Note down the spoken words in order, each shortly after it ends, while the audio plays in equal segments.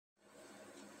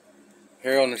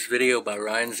Here on this video by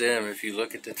Ryan Zim, if you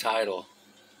look at the title,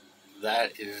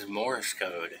 that is Morse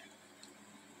code.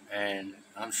 And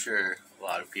I'm sure a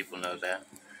lot of people know that.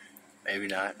 Maybe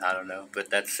not, I don't know.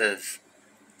 But that says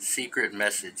secret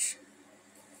message.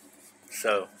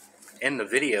 So in the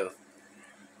video,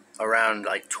 around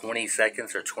like 20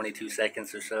 seconds or 22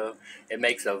 seconds or so, it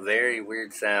makes a very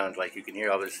weird sound. Like you can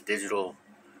hear all this digital,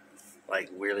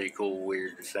 like really cool,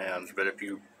 weird sounds. But if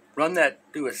you run that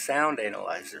through a sound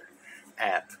analyzer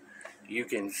app, you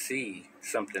can see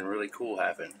something really cool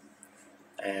happen.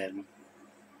 And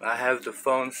I have the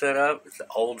phone set up. It's an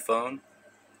old phone,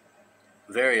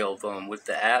 very old phone, with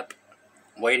the app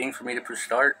waiting for me to push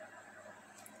start.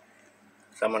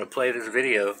 So I'm going to play this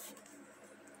video.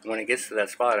 When it gets to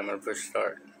that spot, I'm going to push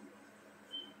start.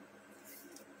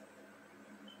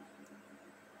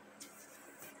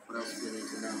 What else do you need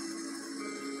to know?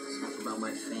 Stuff about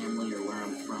my family or where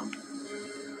I'm from.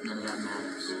 None of that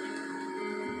matters.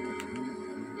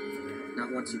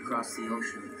 Not once you cross the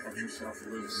ocean and cut yourself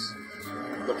loose.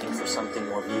 Looking for something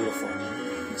more beautiful,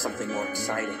 something more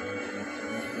exciting.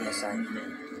 Yes, I admit,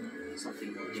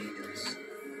 something more dangerous.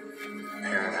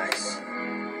 Paradise.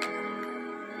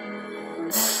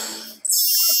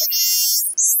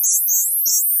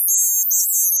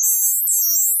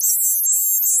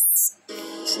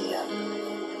 See,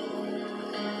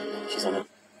 she's on a...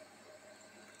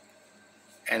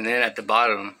 And then at the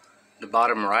bottom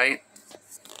right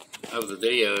of the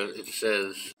video, it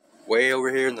says, way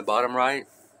over here in the bottom right,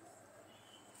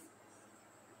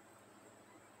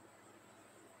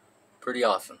 pretty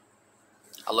awesome.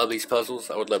 I love these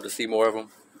puzzles. I would love to see more of them.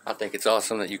 I think it's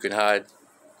awesome that you can hide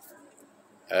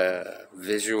a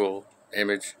visual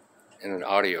image in an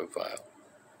audio file.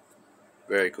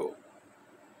 Very cool.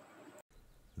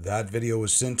 That video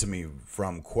was sent to me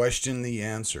from Question the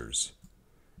Answers.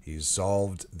 He's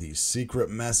solved the secret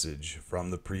message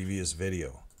from the previous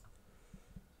video.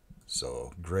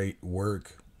 So great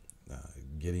work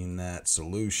getting that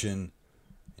solution.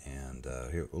 And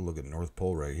here, we'll look at North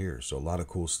Pole right here. So a lot of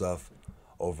cool stuff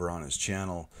over on his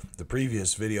channel. The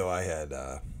previous video I had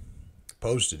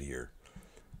posted here,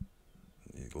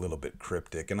 a little bit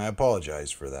cryptic, and I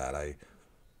apologize for that. I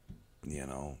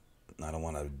don't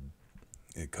want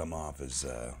to come off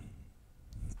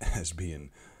as being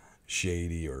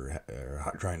shady or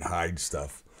trying to hide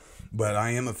stuff, but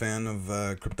I am a fan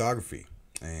of cryptography,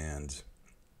 and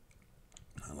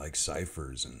I like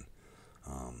ciphers, and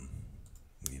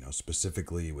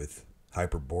specifically with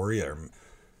Hyperborea or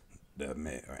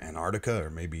Antarctica, or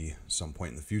maybe some point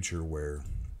in the future where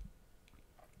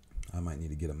I might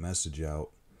need to get a message out,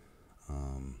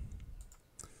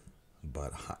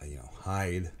 but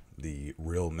hide the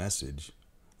real message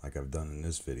like I've done in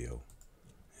this video.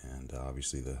 And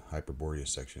obviously the Hyperborea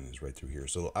section is right through here.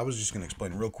 So I was just going to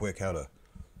explain real quick how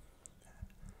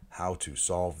to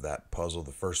solve that puzzle.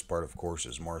 The first part, of course,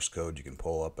 is Morse code. You can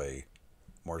pull up a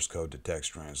Morse code to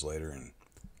text translator and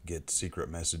get secret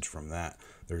message from that.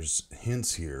 There's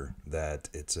hints here that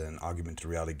it's an augmented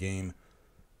reality game.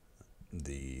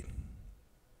 The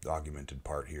augmented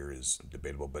part here is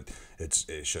debatable, but it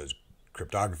shows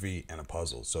cryptography and a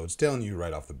puzzle. So it's telling you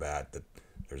right off the bat that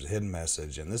there's a hidden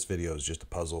message, and this video is just a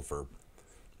puzzle for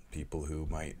people who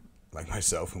might, like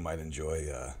myself, who might enjoy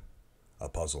a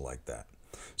puzzle like that.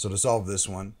 So to solve this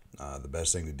one, the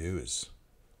best thing to do is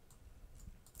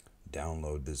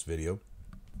download this video,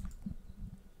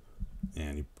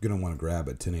 and you're going to want to grab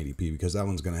a 1080p because that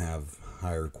one's going to have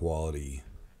higher quality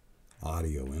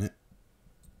audio in it.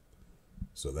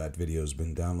 So that video has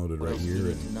been downloaded right here,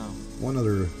 and one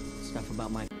other Stuff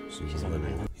about my... So there's a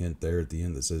little hint there at the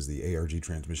end that says the ARG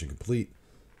transmission complete.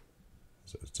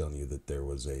 So it's telling you that there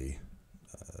was a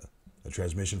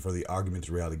transmission for the augmented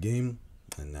reality game,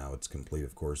 and now it's complete.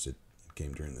 Of course, it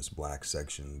came during this black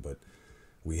section, but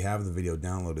we have the video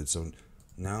downloaded. So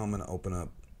now I'm going to open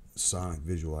up Sonic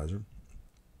Visualizer,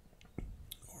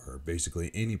 or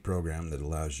basically any program that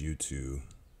allows you to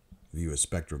view a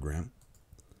spectrogram,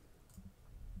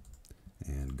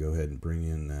 and go ahead and bring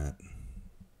in that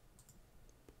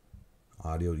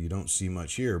audio. You don't see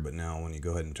much here, but now when you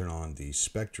go ahead and turn on the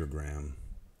spectrogram,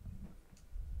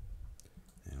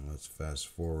 and let's fast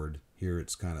forward here,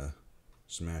 it's kind of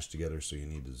smashed together, so you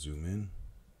need to zoom in.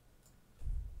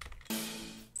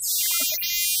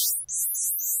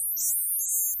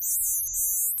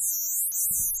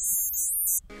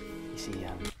 You see,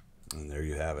 and there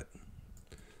you have it.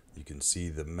 You can see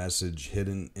the message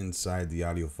hidden inside the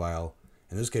audio file.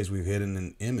 In this case, we've hidden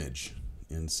an image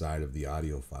inside of the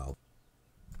audio file.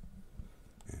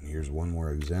 And here's one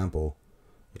more example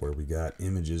where we got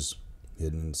images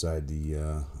hidden inside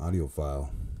the audio file.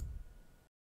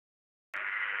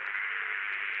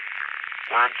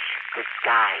 Watch the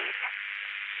skies.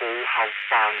 He has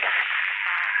found us.